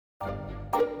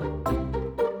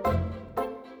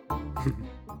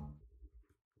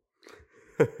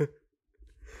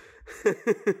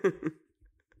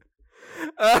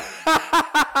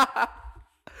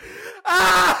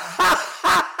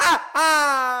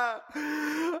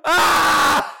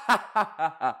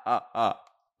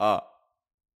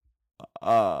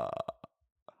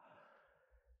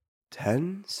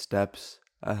Ten steps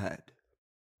ahead.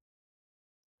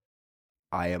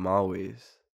 I am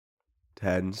always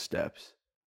 10 steps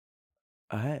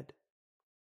ahead.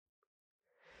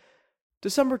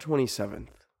 December 27th,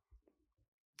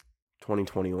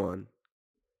 2021.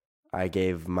 I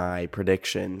gave my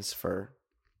predictions for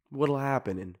what'll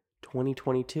happen in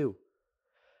 2022.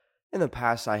 In the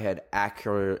past, I had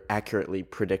accurately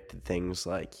predicted things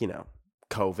like,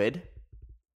 COVID.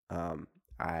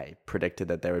 I predicted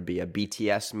that there would be a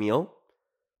BTS meal.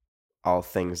 All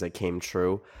things that came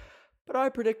true. But I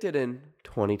predicted in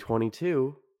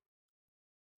 2022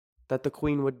 that the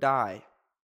Queen would die.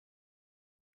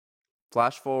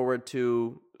 Flash forward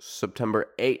to September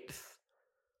 8th,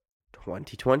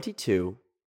 2022,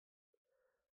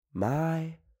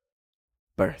 my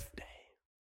birthday.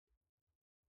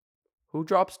 Who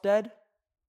drops dead?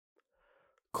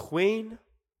 Queen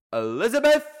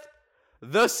Elizabeth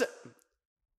the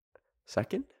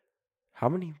Second? How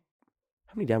many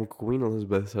damn Queen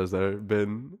Elizabeths has there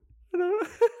been?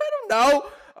 I don't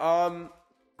know.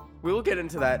 We will get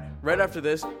into that right after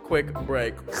this quick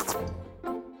break.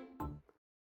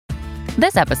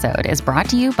 This episode is brought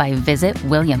to you by Visit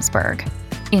Williamsburg.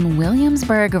 In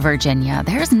Williamsburg, Virginia,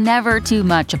 there's never too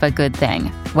much of a good thing.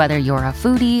 Whether you're a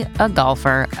foodie, a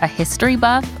golfer, a history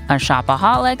buff, a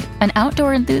shopaholic, an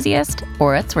outdoor enthusiast,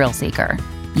 or a thrill seeker,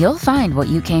 you'll find what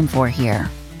you came for here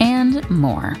and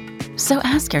more. So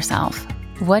ask yourself,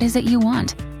 what is it you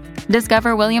want?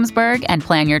 Discover Williamsburg and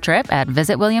plan your trip at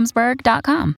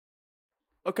visitwilliamsburg.com.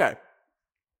 Okay.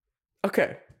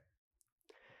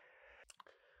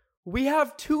 We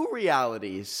have two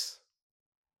realities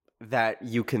that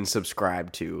you can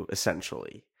subscribe to,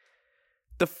 essentially.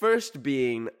 The first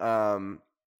being,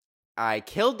 I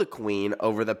killed the Queen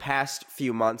over the past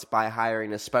few months by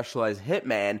hiring a specialized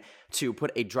hitman to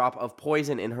put a drop of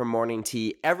poison in her morning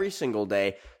tea every single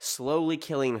day, slowly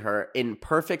killing her in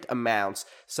perfect amounts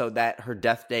so that her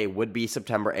death day would be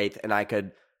September 8th and I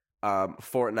could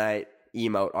Fortnite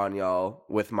emote on y'all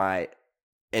with my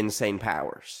insane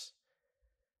powers.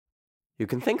 You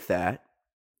can think that,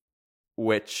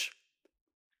 which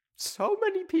so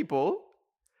many people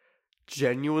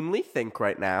genuinely think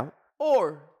right now,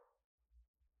 or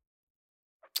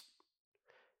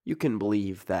you can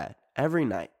believe that every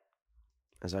night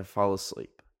as I fall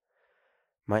asleep,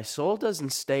 my soul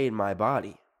doesn't stay in my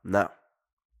body. No,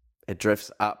 it drifts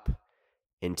up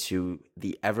into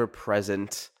the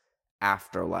ever-present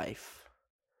afterlife,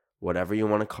 whatever you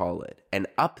want to call it. And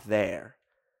up there,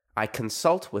 I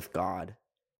consult with God,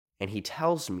 and He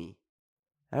tells me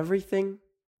everything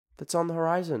that's on the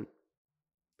horizon.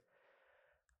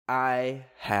 I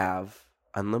have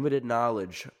unlimited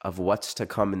knowledge of what's to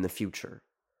come in the future.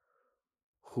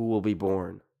 Who will be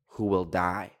born, who will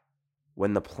die,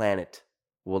 when the planet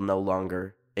will no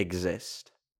longer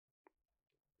exist.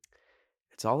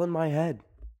 It's all in my head.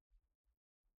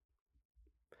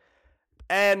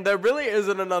 And there really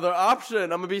isn't another option. I'm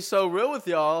going to be so real with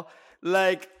y'all.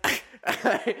 Like,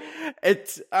 I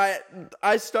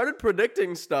started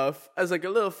predicting stuff as like a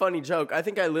little funny joke. I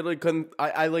think I literally couldn't,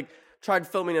 I tried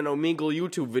filming an Omegle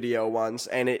YouTube video once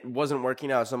and it wasn't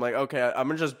working out. So I'm like, okay, I'm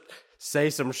going to just say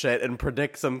some shit and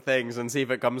predict some things and see if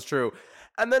it comes true.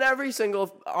 And then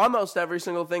almost every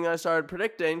single thing I started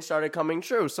predicting started coming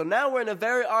true. So now we're in a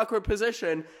very awkward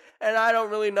position and I don't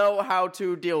really know how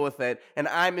to deal with it. And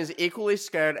I'm as equally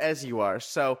scared as you are.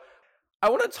 So I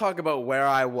want to talk about where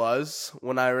I was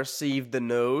when I received the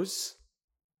news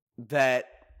that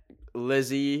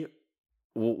Lizzie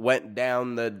went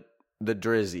down the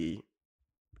drizzy.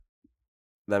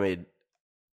 That made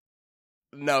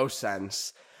no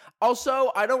sense.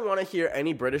 Also, I don't want to hear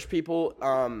any British people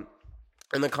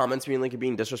in the comments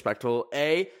being disrespectful.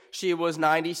 She was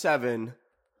 97.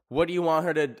 What do you want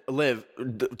her to live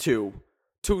to?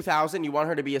 2000? You want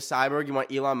her to be a cyborg? You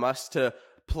want Elon Musk to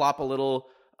plop a little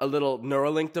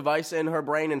Neuralink device in her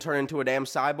brain and turn into a damn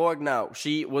cyborg? No,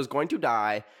 she was going to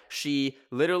die. She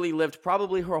literally lived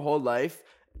probably her whole life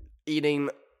eating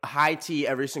high tea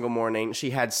every single morning. She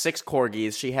had 6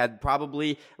 corgis. She had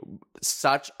probably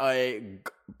such a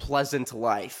pleasant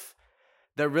life.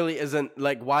 There really isn't,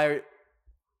 and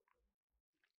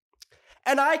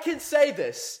I can say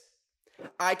this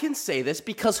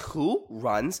because who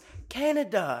runs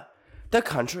Canada? The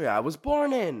country I was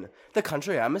born in. The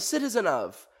country I'm a citizen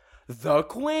of. The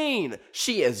Queen.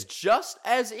 She is just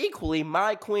as equally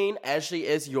my queen as she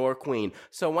is your queen.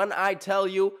 So when I tell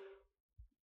you,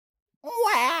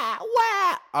 wah,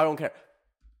 wah, I don't care.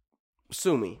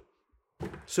 Sue me.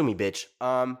 Sue me, bitch.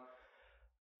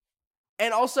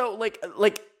 And also,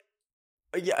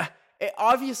 yeah,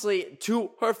 obviously,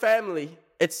 to her family,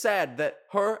 it's sad that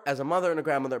her, as a mother and a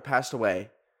grandmother, passed away.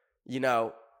 You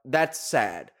know, that's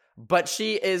sad. But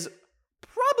she is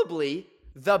probably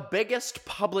the biggest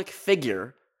public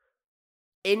figure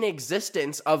in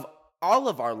existence of all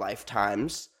of our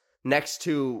lifetimes, next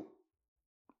to...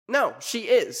 No, she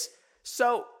is.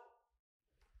 So,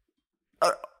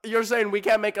 you're saying we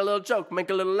can't make a little joke, make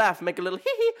a little laugh, make a little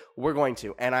hee-hee? We're going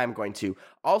to, and I'm going to.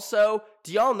 Also,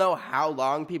 do y'all know how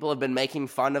long people have been making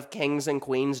fun of kings and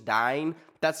queens dying?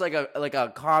 That's like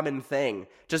a common thing.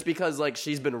 Just because, like,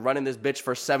 she's been running this bitch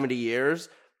for 70 years,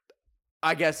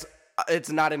 I guess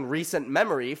it's not in recent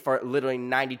memory for literally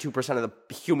 92% of the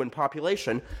human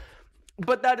population.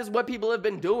 But that is what people have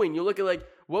been doing. You look at, like,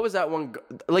 what was that one?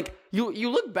 Like, you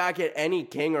look back at any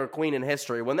king or queen in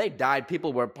history. When they died,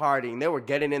 people were partying. They were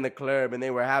getting in the club, and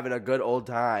they were having a good old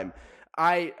time.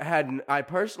 I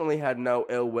personally had no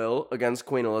ill will against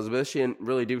Queen Elizabeth. She didn't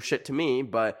really do shit to me,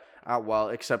 but, well,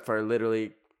 except for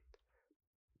literally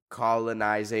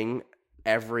colonizing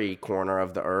every corner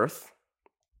of the earth.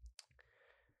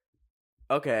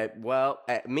 Okay, well,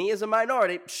 me as a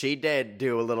minority, she did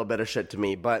do a little bit of shit to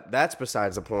me, but that's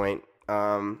besides the point.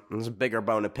 There's a bigger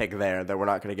bone to pick there that we're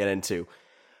not going to get into.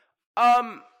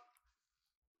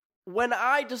 When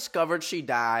I discovered she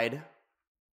died,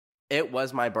 it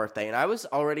was my birthday, and I was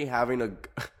already having a...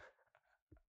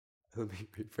 Let me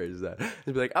rephrase that.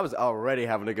 It'd be like, I was already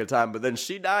having a good time, but then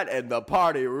she died, and the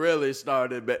party really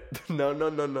started. But no.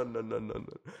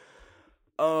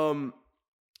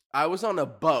 I was on a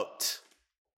boat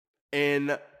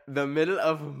in the middle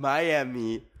of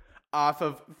Miami off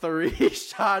of 3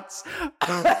 shots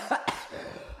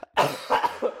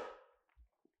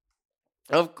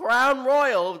of Crown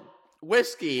Royal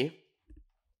whiskey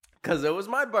because it was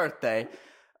my birthday.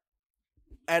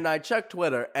 And I checked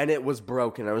Twitter and it was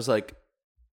broken. I was like,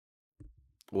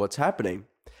 what's happening?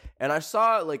 And I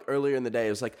saw it like earlier in the day. It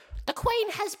was like, the Queen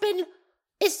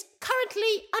is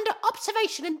currently under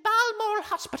observation in Balmoral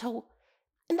Hospital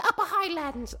in the Upper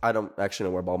Highlands. I don't actually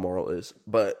know where Balmoral is,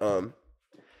 but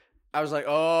I was like,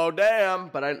 oh damn,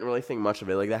 but I didn't really think much of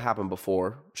it. Like that happened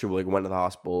before. She like went to the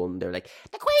hospital and they're like,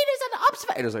 the Queen is under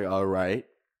observation. And it was like, all right,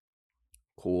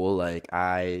 cool. Like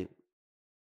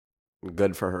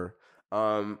good for her.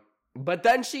 But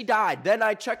then she died. Then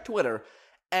I checked Twitter,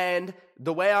 and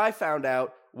the way I found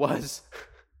out was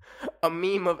a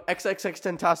meme of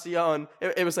XXXTentacion.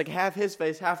 It was like half his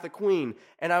face, half the Queen.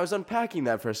 And I was unpacking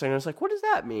that for a second. I was like, what does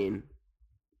that mean?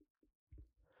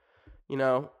 You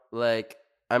know, like,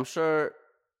 I'm sure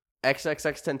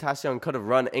XXXTentacion could have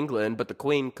run England, but the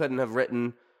Queen couldn't have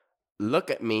written,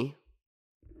 look at me.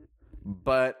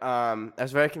 But I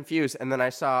was very confused. And then I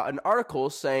saw an article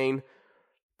saying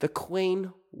the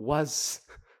Queen was...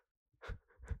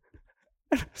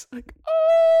 And I was like,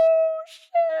 oh,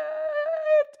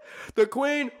 shit. The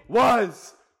Queen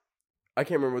was... I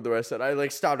can't remember what the rest said. I,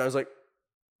 like, stopped. I was like,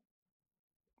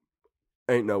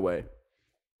 ain't no way.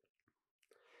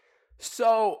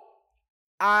 So,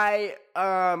 I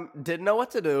didn't know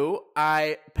what to do.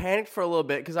 I panicked for a little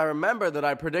bit because I remember that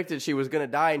I predicted she was going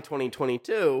to die in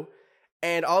 2022.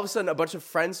 And all of a sudden, a bunch of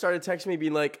friends started texting me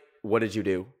being like, what did you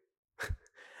do?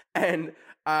 And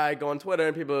I go on Twitter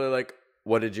and people are like,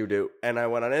 what did you do? And I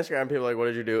went on Instagram and people are like, what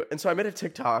did you do? And so I made a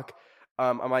TikTok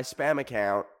on my spam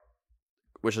account,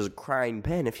 which is Crying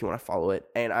Pen if you want to follow it.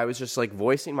 And I was just like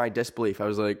voicing my disbelief. I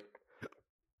was like,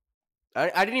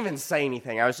 I didn't even say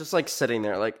anything. I was just like sitting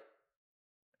there like,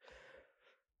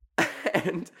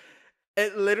 and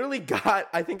it literally got,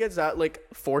 I think it's at like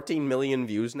 14 million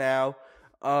views now.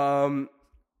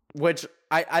 Which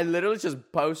I literally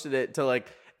just posted it to like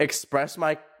express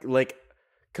my like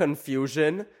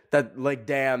confusion that like,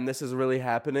 damn, this is really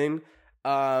happening.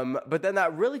 But then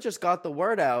that really just got the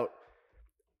word out.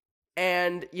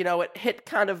 And, you know, it hit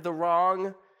kind of the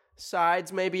wrong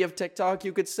sides maybe of TikTok,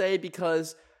 you could say,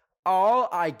 because all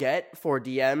I get for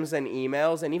DMs and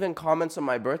emails and even comments on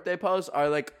my birthday posts are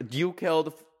like, did you kill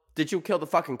the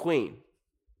fucking Queen?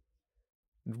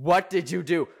 What did you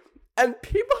do? And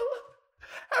people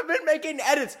have been making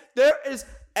edits. There is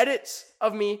edits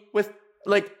of me with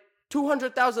like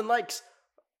 200,000 likes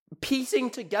piecing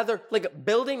together, like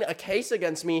building a case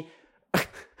against me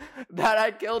that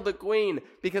I killed the Queen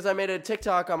because I made a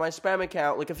TikTok on my spam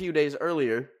account like a few days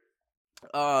earlier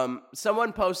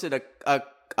someone posted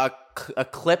a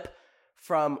clip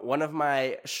from one of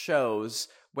my shows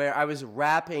where I was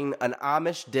rapping an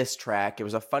Amish diss track. It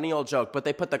was a funny old joke, but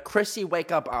they put the Chrissy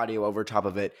Wake Up audio over top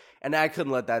of it, and I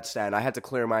couldn't let that stand. I had to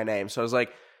clear my name. So I was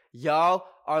like, y'all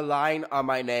are lying on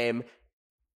my name.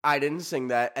 I didn't sing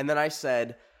that. And then I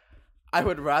said, I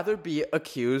would rather be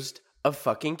accused of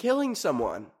fucking killing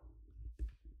someone.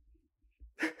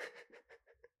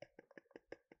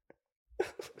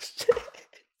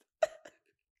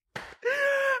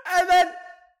 And then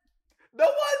the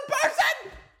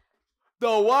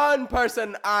one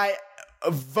person I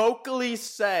vocally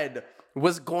said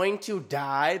was going to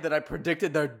die, that I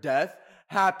predicted their death,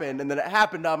 happened, and then it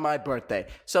happened on my birthday.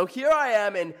 So here I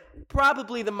am in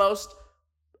probably the most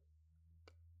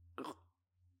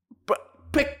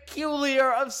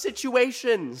peculiar of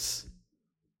situations.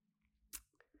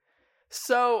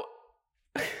 So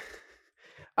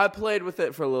I played with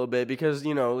it for a little bit because,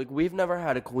 you know, like, we've never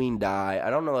had a queen die. I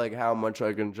don't know, like, how much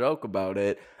I can joke about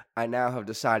it. I now have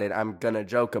decided I'm gonna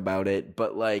joke about it,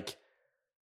 but, like,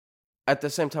 at the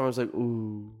same time, I was like,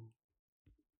 ooh,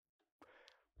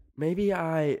 maybe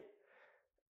I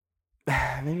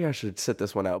should sit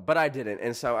this one out, but I didn't.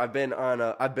 And so I've been on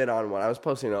one. I was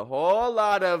posting a whole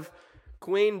lot of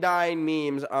queen dying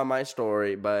memes on my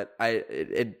story, but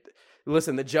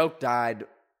listen, the joke died.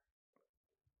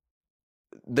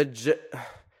 The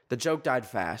joke died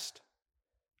fast.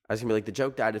 I was gonna be like, the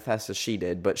joke died as fast as she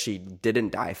did, but she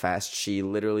didn't die fast. She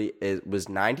literally was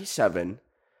 97,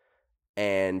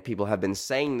 and people have been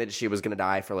saying that she was gonna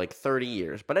die for like 30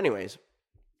 years. But anyways,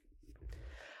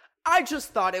 I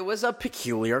just thought it was a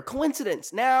peculiar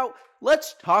coincidence. Now,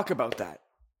 let's talk about that.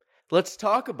 Let's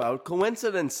talk about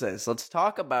coincidences. Let's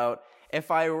talk about if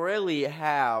I really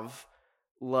have,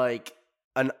 like,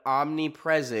 an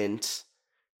omnipresent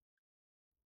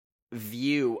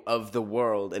view of the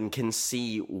world and can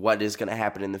see what is going to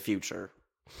happen in the future.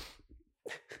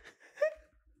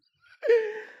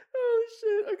 Oh,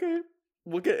 shit. Okay.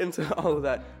 We'll get into all of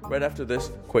that right after this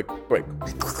quick break.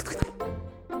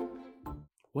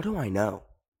 What do I know?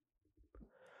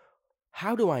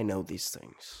 How do I know these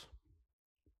things?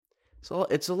 So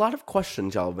it's a lot of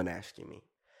questions y'all have been asking me.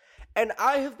 And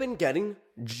I have been getting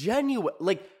genuine,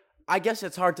 like, I guess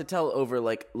it's hard to tell over,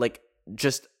 like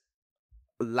just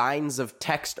lines of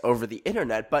text over the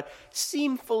internet, but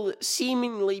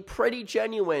seemingly pretty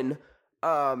genuine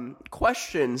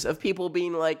questions of people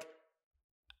being like,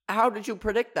 how did you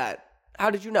predict that?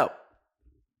 How did you know?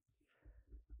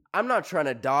 I'm not trying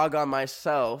to dog on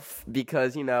myself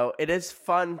because, you know, it is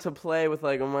fun to play with,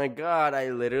 like, oh my god, I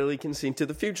literally can see into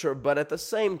the future, but at the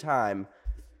same time,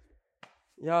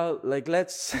 y'all, like,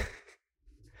 let's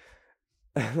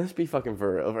be fucking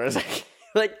for real for a second.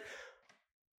 Like,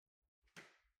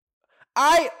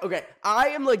 I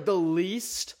am, like, the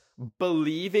least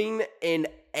believing in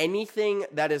anything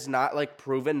that is not, like,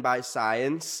 proven by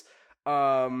science.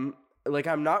 Like,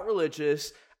 I'm not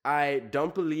religious. I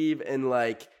don't believe in,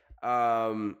 like,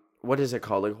 what is it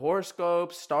called? Like,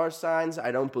 horoscopes, star signs.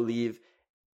 I don't believe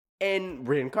in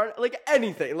reincarnation, like,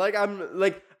 anything. Like,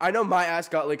 I know my ass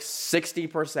got, like,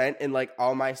 60% in, like,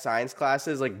 all my science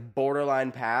classes, like,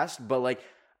 borderline passed, but, like,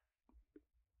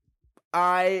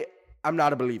 I'm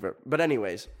not a believer. But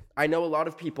anyways, I know a lot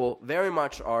of people very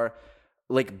much are,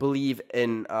 like, believe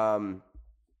in,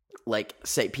 like,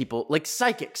 say, people, like,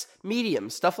 psychics,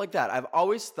 mediums, stuff like that. I've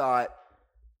always thought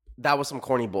that was some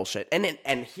corny bullshit. And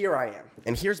here I am.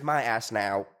 And here's my ass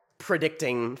now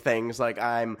predicting things like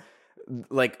I'm,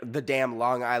 like, the damn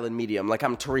Long Island medium. Like,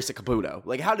 I'm Teresa Caputo.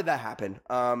 Like, how did that happen?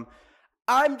 I'm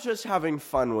just having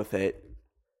fun with it.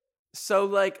 So,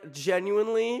 like,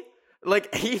 genuinely,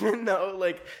 like, even though,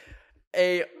 like,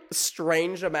 a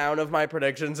strange amount of my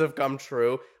predictions have come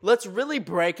true, let's really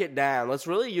break it down. Let's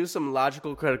really use some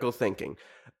logical, critical thinking.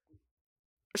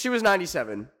 She was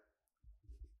 97.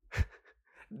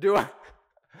 Do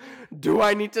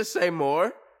I need to say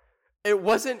more? It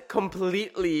wasn't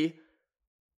completely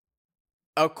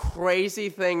a crazy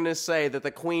thing to say that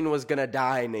the queen was gonna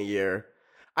die in a year.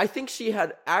 I think she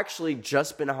had actually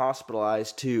just been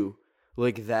hospitalized too,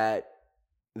 like, that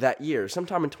year,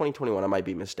 sometime in 2021. I might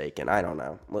be mistaken. I don't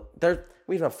know.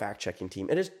 We have a fact-checking team.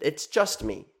 It's just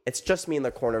me. It's just me in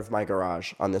the corner of my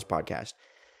garage on this podcast.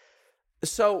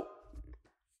 So,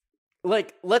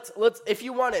 like, let's if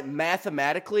you want it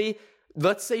mathematically,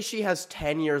 let's say she has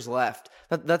 10 years left.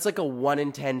 That's like a 1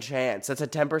 in 10 chance. That's a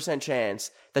 10%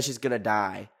 chance that she's gonna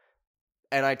die.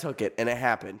 And I took it, and it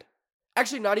happened.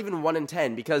 Actually, not even 1 in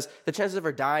 10, because the chances of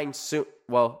her dying soon,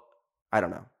 well, I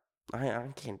don't know. I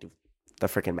can't do the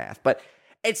freaking math. But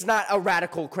it's not a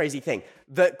radical crazy thing.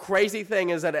 The crazy thing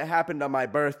is that it happened on my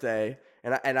birthday,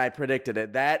 and I predicted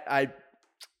it. That I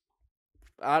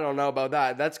don't know about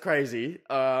that. That's crazy.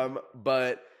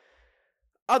 But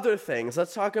other things.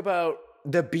 Let's talk about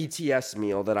the BTS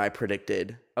meal that I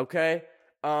predicted. Okay.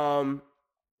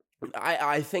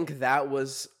 I think that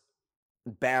was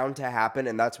bound to happen,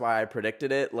 and that's why I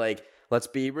predicted it. Like, let's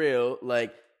be real.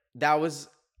 Like, that was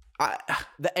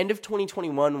the end of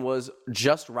 2021 was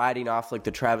just riding off like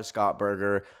the Travis Scott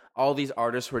burger. All these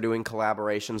artists were doing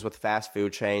collaborations with fast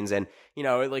food chains, and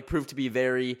it like proved to be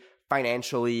very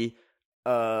financially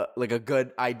like a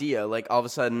good idea. Like, all of a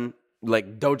sudden,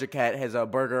 like, Doja Cat has a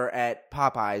burger at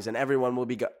Popeyes, and everyone will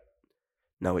be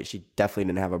No, wait, she definitely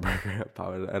didn't have a burger at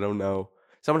Popeyes. I don't know.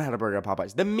 Someone had a burger at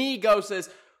Popeyes. The Migos says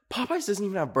Popeyes doesn't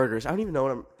even have burgers. I don't even know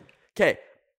what I'm... Okay,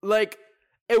 like,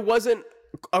 it wasn't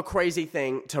a crazy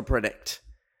thing to predict.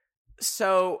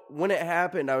 So, when it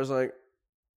happened, I was like,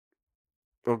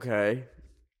 okay.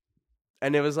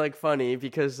 And it was, like, funny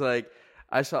because, like,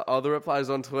 I saw all the replies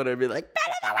on Twitter be like,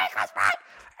 "Better than Wake Up,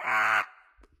 ah."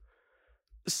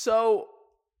 So...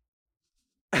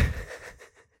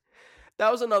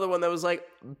 that was another one that was, like,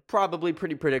 probably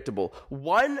pretty predictable.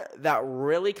 One that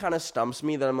really kind of stumps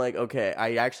me that I'm like, okay,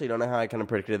 I actually don't know how I kind of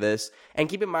predicted this. And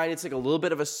keep in mind, it's, like, a little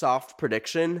bit of a soft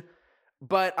prediction.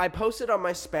 But I posted on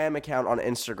my spam account on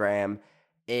Instagram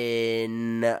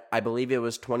in, I believe it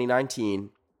was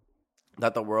 2019,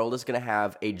 that the world is going to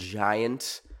have a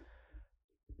giant,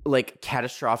 like,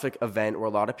 catastrophic event where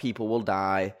a lot of people will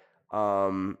die,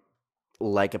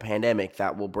 like a pandemic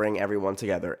that will bring everyone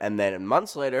together. And then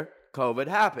months later, COVID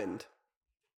happened.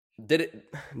 Did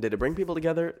it bring people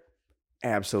together?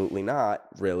 Absolutely not,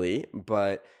 really.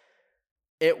 But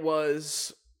it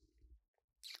was...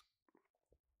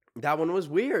 that one was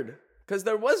weird. Because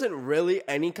there wasn't really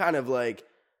any kind of, like,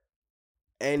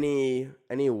 any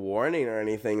warning or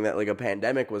anything that, like, a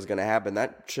pandemic was going to happen.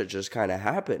 That shit just kind of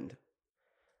happened.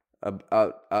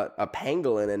 A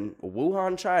pangolin in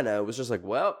Wuhan, China was just like,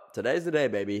 well, today's the day,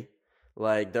 baby.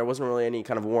 Like, there wasn't really any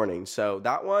kind of warning. So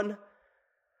that one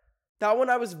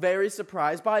I was very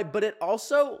surprised by, but it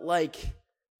also, like,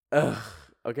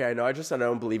 okay, I know I just said I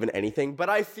don't believe in anything, but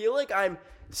I feel like I'm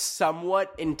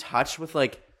somewhat in touch with,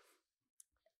 like,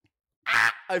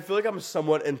 I feel like I'm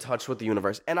somewhat in touch with the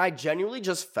universe, and I genuinely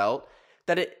just felt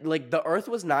that it, like, the earth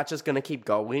was not just gonna keep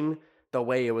going the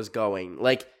way it was going.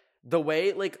 Like, the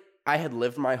way, like, I had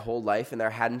lived my whole life and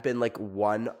there hadn't been, like,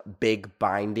 one big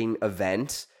binding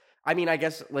event. I mean, I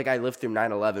guess, like, I lived through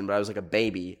 9/11, but I was, like, a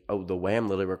baby. Oh, the way I'm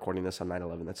literally recording this on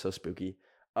 9/11, that's so spooky.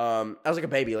 I was, like, a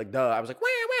baby, like, duh. I was, like, wah.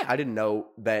 I didn't know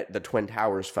that the Twin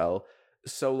Towers fell.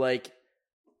 So, like,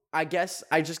 I guess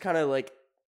I just kind of, like,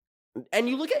 and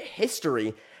you look at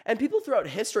history, and people throughout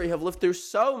history have lived through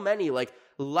so many, like,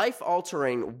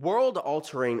 life-altering,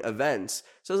 world-altering events.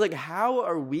 So it's, like, how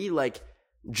are we, like,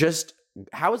 just...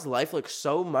 how is life, like,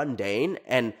 so mundane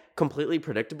and completely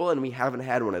predictable, and we haven't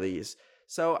had one of these?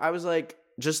 So I was, like,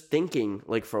 just thinking,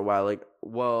 like, for a while, like,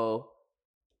 well,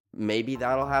 maybe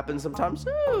that'll happen sometime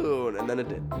soon. And then it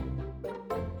did.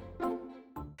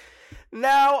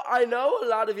 Now, I know a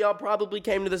lot of y'all probably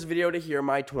came to this video to hear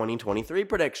my 2023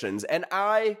 predictions, and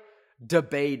I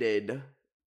debated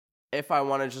if I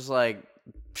want to just, like,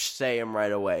 say them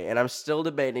right away. And I'm still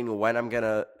debating when I'm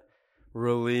gonna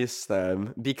release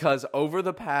them, because over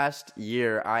the past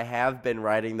year, I have been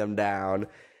writing them down.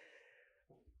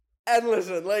 And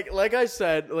listen, like I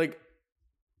said, like,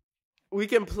 we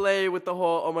can play with the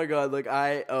whole, oh my god, like,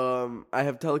 I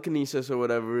have telekinesis or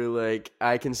whatever, like,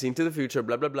 I can see into the future,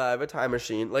 blah, blah, blah, I have a time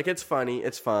machine. Like, it's funny,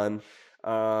 it's fun.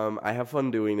 I have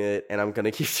fun doing it, and I'm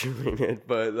gonna keep doing it,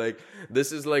 but, like,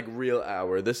 this is, like, real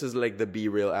hour. This is, like, the Be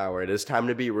Real hour. It is time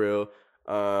to be real,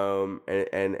 and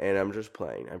I'm just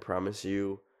playing. I promise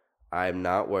you, I'm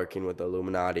not working with the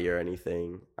Illuminati or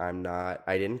anything. I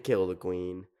didn't kill the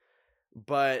queen.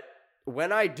 But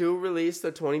when I do release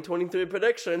the 2023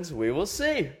 predictions, we will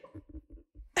see.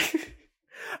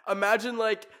 Imagine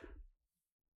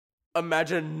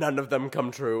none of them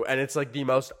come true, and it's, like, the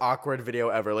most awkward video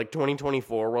ever. Like,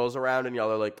 2024 rolls around, and y'all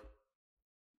are like,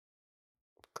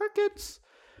 crickets.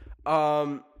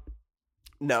 No,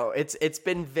 it's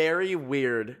been very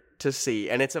weird to see,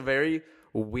 and it's a very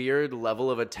weird level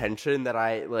of attention that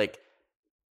I, like,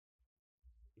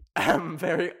 am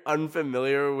very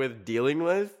unfamiliar with dealing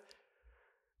with,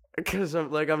 because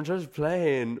I'm just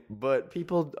playing, but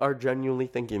people are genuinely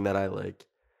thinking that I, like,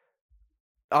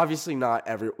 obviously not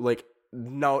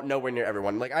nowhere near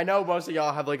everyone. Like, I know most of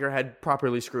y'all have, like, your head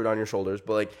properly screwed on your shoulders,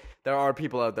 but, like, there are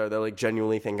people out there that, like,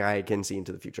 genuinely think I can see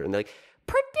into the future, and they're like,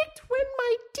 predict when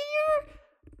my dear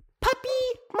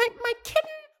puppy, my kitten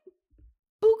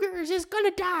Boogers is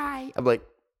gonna die. I'm like,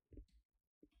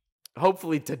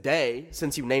 hopefully today,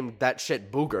 since you named that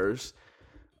shit Boogers.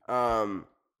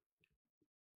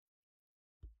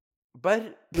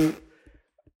 But,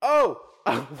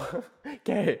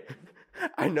 okay.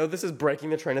 I know this is breaking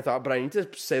the train of thought, but I need to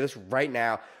say this right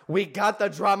now. We got the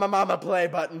Drama Mama play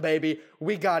button, baby.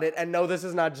 We got it. And no, this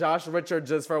is not Josh Richards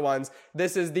just for once.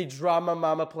 This is the Drama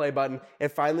Mama play button. It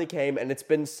finally came, and it's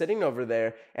been sitting over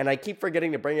there, and I keep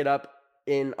forgetting to bring it up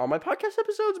in all my podcast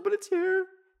episodes, but it's here.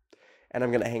 And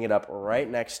I'm going to hang it up right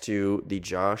next to the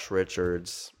Josh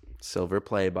Richards silver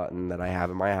play button that I have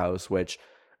in my house, which,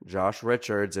 Josh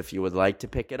Richards, if you would like to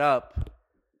pick it up,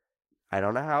 I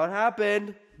don't know how it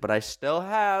happened, but I still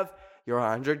have your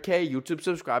 100K YouTube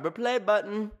subscriber play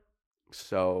button.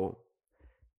 So,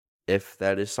 if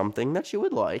that is something that you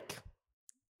would like,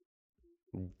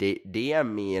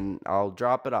 DM me and I'll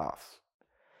drop it off.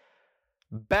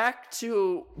 Back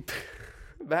to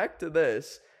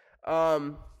this.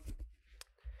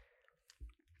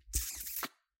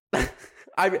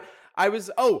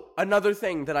 Another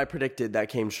thing that I predicted that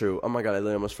came true. Oh my god, I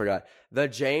literally almost forgot. The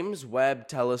James Webb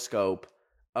Telescope.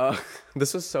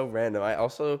 This was so random.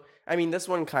 This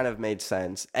one kind of made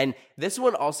sense. And this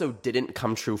one also didn't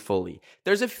come true fully.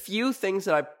 There's a few things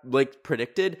that I,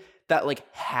 predicted that,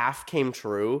 half came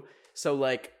true.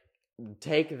 So,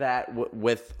 take that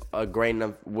with a grain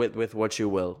of, with what you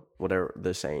will, whatever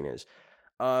the saying is.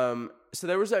 So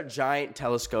there was a giant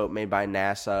telescope made by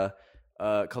NASA,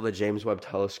 called the James Webb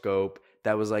Telescope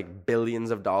that was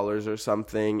billions of dollars or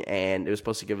something, and it was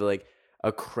supposed to give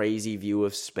a crazy view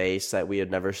of space that we had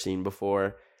never seen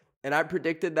before. And I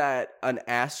predicted that an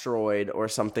asteroid or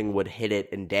something would hit it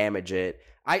and damage it.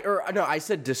 I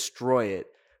said destroy it,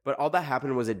 but all that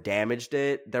happened was it damaged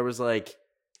it. There was a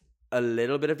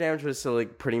little bit of damage, but it's still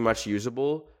pretty much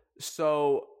usable.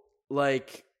 So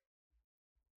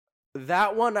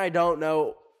that one, I don't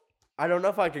know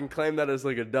if I can claim that as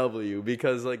a W,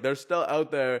 because they're still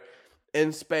out there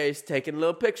in space taking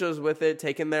little pictures with it,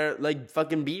 taking their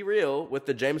fucking be real with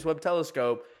the James Webb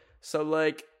Telescope.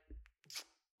 So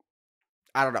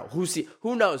I don't know.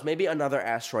 Who knows? Maybe another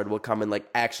asteroid will come and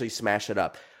actually smash it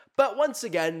up. But once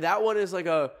again, that one is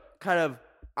a kind of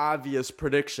obvious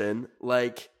prediction.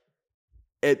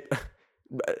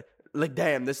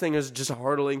 Damn, this thing is just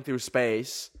hurtling through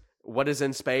space. What is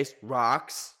in space?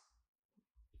 Rocks.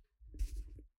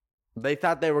 They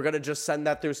thought they were going to just send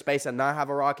that through space and not have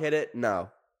a rock hit it? No.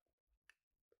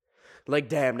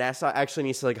 Damn, NASA actually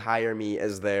needs to, hire me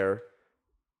as their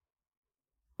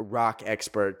rock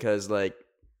expert, because, come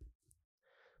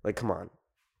on.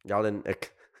 Y'all didn't...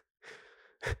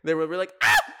 They were like, ah!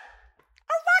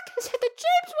 A rock has hit the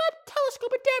James Webb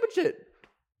Telescope and damaged it.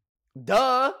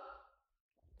 Duh!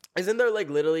 Isn't there,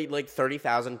 literally,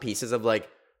 30,000 pieces of,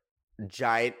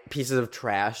 giant pieces of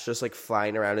trash just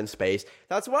flying around in space?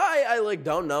 That's why I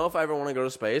don't know if I ever want to go to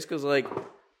space, because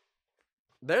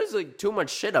there's too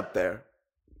much shit up there,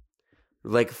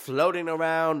 floating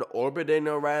around, orbiting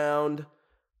around,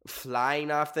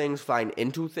 flying off things, flying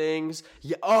into things.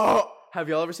 Yeah. Oh, have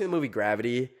y'all ever seen the movie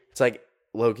Gravity? It's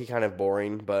low-key kind of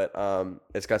boring, but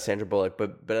it's got Sandra Bullock,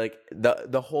 but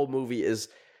the whole movie is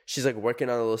she's working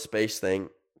on a little space thing.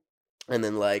 And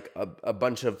then, a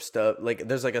bunch of stuff,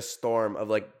 there's, a storm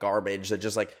of, garbage that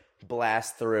just,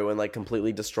 blasts through and,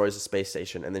 completely destroys the space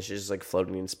station. And then she's just,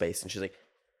 floating in space. And she's like...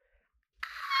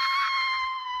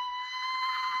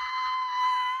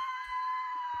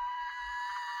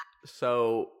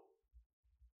 So,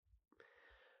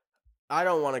 I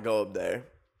don't want to go up there.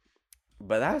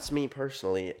 But that's me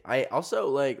personally. I also,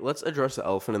 let's address the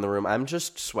elephant in the room. I'm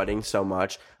just sweating so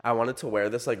much. I wanted to wear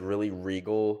this, really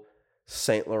regal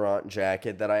Saint Laurent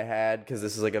jacket that I had, because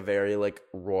this is a very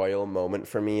royal moment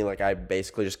for me. I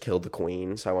basically just killed the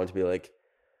queen, so I wanted to be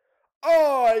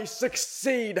I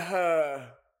succeed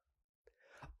her.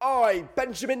 I,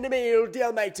 Benjamin Emile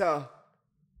D'Almeida,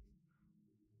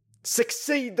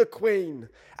 succeed the queen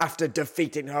after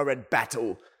defeating her in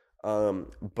battle.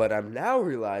 But I'm now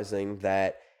realizing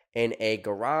that in a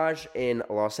garage in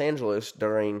Los Angeles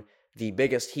during the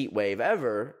biggest heat wave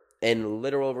ever in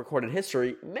literal recorded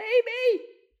history, maybe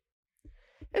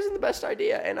isn't the best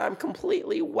idea, and I'm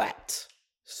completely wet.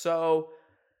 So,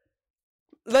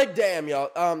 damn,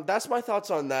 y'all. That's my thoughts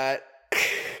on that.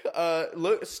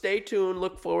 Stay tuned.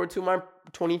 Look forward to my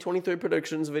 2023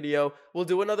 predictions video. We'll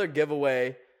do another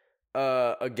giveaway.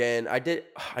 Again, I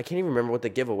can't even remember what the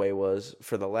giveaway was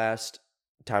for the last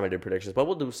time I did predictions, but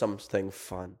we'll do something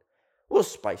fun. We'll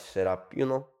spice it up,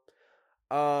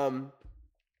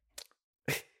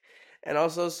 And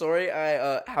also, sorry,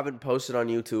 I haven't posted on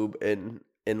YouTube in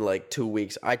in like 2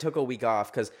 weeks. I took a week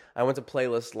off because I went to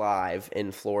Playlist Live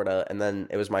in Florida, and then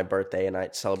it was my birthday, and I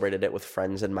celebrated it with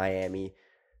friends in Miami.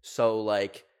 So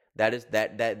like that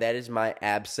is my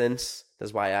absence.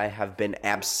 That's why I have been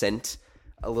absent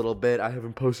a little bit. I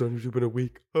haven't posted on YouTube in a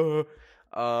week.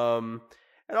 And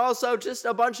also just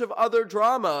a bunch of other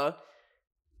drama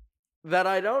that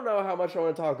I don't know how much I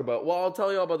want to talk about. Well, I'll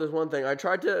tell you all about this one thing. I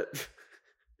tried to...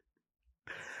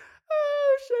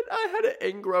 Oh, shit. I had an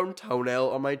ingrown toenail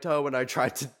on my toe, and I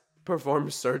tried to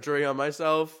perform surgery on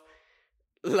myself.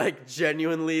 Like,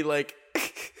 genuinely, like...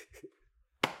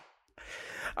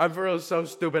 I'm for real so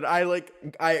stupid. I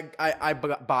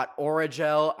bought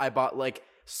Oragel. I bought, like,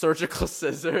 surgical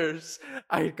scissors.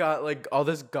 I got, like, all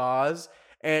this gauze.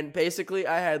 And basically,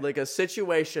 I had, like, a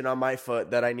situation on my foot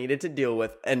that I needed to deal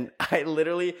with. And I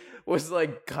literally was,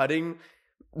 like, cutting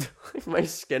my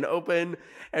skin open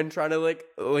and trying to,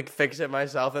 like fix it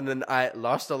myself. And then I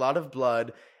lost a lot of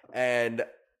blood. And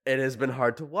it has been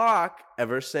hard to walk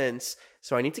ever since.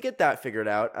 So I need to get that figured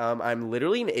out. I'm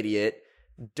literally an idiot.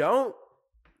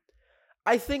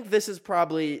 I think this is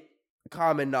probably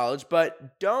common knowledge,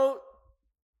 but don't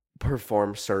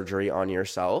perform surgery on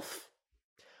yourself.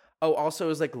 Oh, also, it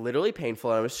was, like, literally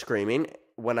painful, and I was screaming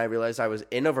when I realized I was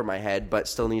in over my head, but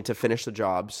still need to finish the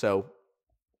job, so.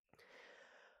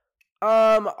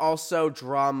 Also,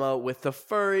 drama with the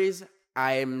furries.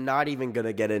 I'm not even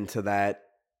gonna get into that.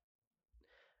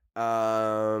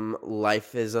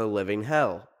 Life is a living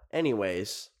hell.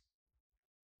 Anyways.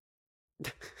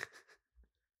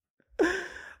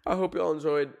 I hope you all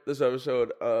enjoyed this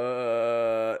episode.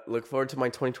 Look forward to my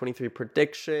 2023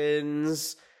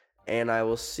 predictions. And I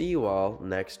will see you all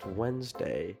next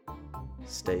Wednesday.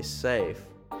 Stay safe.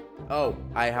 Oh,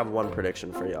 I have one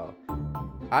prediction for y'all.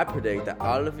 I predict that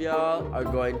all of y'all are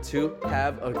going to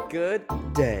have a good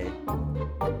day.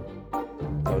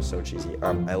 That was so cheesy.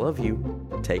 I love you.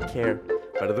 Take care.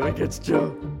 Better than it gets,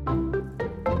 Joe.